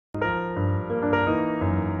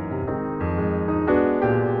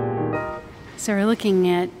So we're looking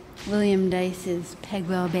at William Dyce's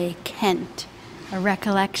Pegwell Bay, Kent, a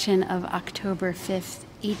recollection of October 5th,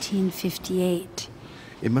 1858.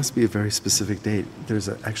 It must be a very specific date. There's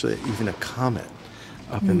actually even a comet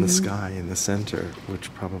up in the sky in the center,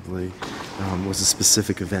 which probably was a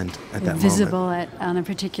specific event at that Visible moment. on a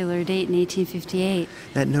particular date in 1858.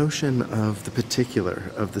 That notion of the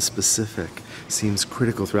particular, of the specific, seems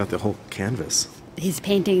critical throughout the whole canvas. He's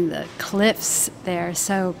painting the cliffs there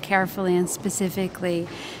so carefully and specifically,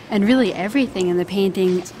 and really everything in the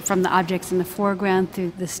painting, from the objects in the foreground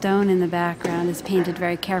through the stone in the background, is painted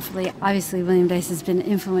very carefully. Obviously, William Dyce has been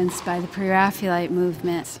influenced by the pre-Raphaelite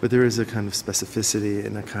movement. But there is a kind of specificity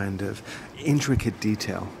and a kind of intricate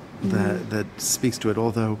detail that speaks to it,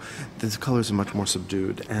 although the colors are much more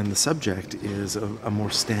subdued, and the subject is a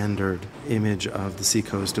more standard image of the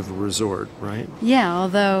seacoast of a resort, right? Yeah,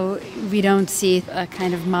 although we don't see a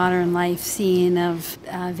kind of modern life scene of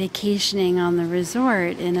vacationing on the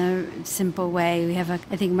resort in a simple way. We have I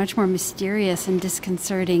think, much more mysterious and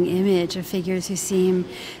disconcerting image of figures who seem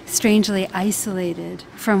strangely isolated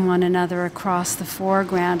from one another across the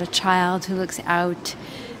foreground, a child who looks out,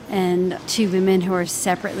 and two women who are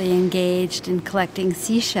separately engaged in collecting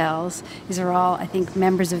seashells. These are all, I think,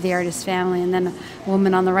 members of the artist's family, and then a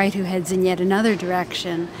woman on the right who heads in yet another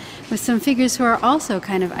direction, with some figures who are also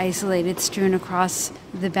kind of isolated, strewn across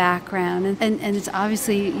the background. And it's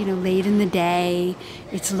obviously, late in the day,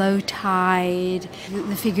 it's low tide,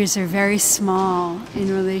 the figures are very small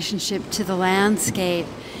in relationship to the landscape.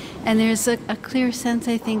 And there's a clear sense,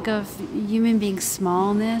 I think, of human being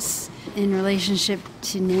smallness in relationship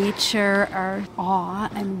to nature, our awe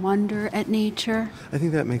and wonder at nature. I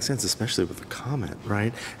think that makes sense, especially with the comet,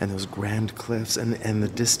 right? And those grand cliffs and the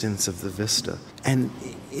distance of the vista. And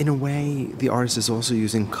in a way, the artist is also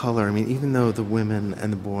using color. I mean, even though the women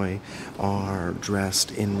and the boy are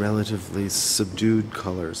dressed in relatively subdued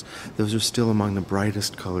colors, those are still among the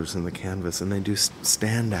brightest colors in the canvas, and they do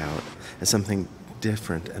stand out as something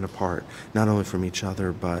different and apart, not only from each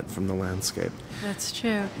other, but from the landscape. That's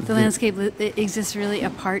true. The landscape exists really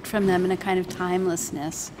apart from them in a kind of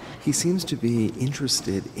timelessness. He seems to be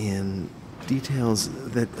interested in details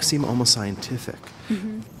that seem almost scientific.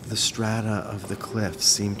 The strata of the cliffs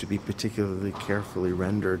seem to be particularly carefully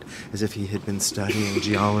rendered, as if he had been studying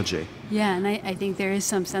geology. Yeah, and I think there is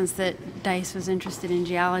some sense that Dyce was interested in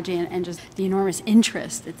geology and just the enormous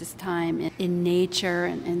interest at this time in nature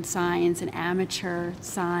and science and amateur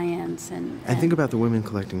science. And think about the women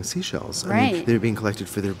collecting seashells. Right. I mean, they're being collected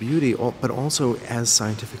for their beauty, but also as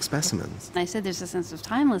scientific specimens. I said there's a sense of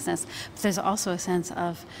timelessness, but there's also a sense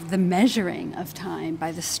of the measuring of time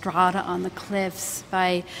by the strata on the cliffs,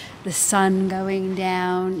 by the sun going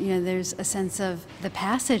down. There's a sense of the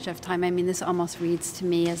passage of time. I mean, this almost reads to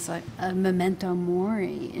me as a memento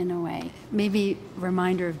mori in a way. Maybe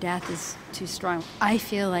reminder of death is too strong. I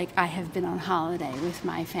feel like I have been on holiday with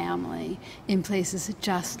my family in places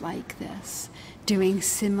just like this, doing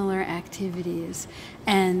similar activities.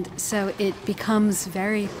 And so it becomes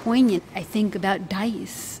very poignant. I think about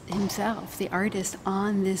Dyce himself, the artist,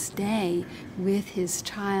 on this day with his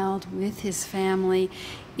child, with his family,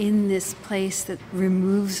 in this place that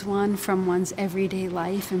removes one from one's everyday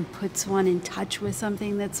life and puts one in touch with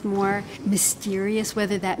something that's more mysterious,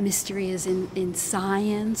 whether that mystery is in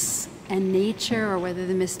science and nature or whether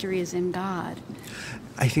the mystery is in God.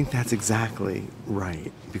 I think that's exactly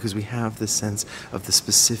right, because we have this sense of the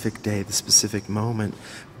specific day, the specific moment,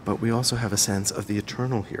 but we also have a sense of the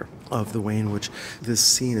eternal here, of the way in which this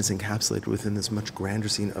scene is encapsulated within this much grander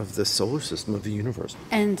scene of the solar system, of the universe.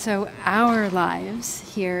 And so our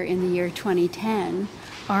lives here in the year 2010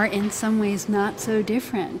 are in some ways not so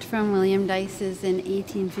different from William Dyce's in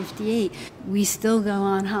 1858. We still go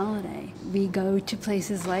on holiday. We go to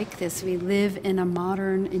places like this. We live in a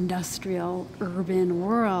modern, industrial, urban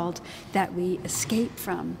world that we escape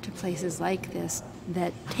from to places like this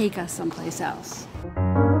that take us someplace else.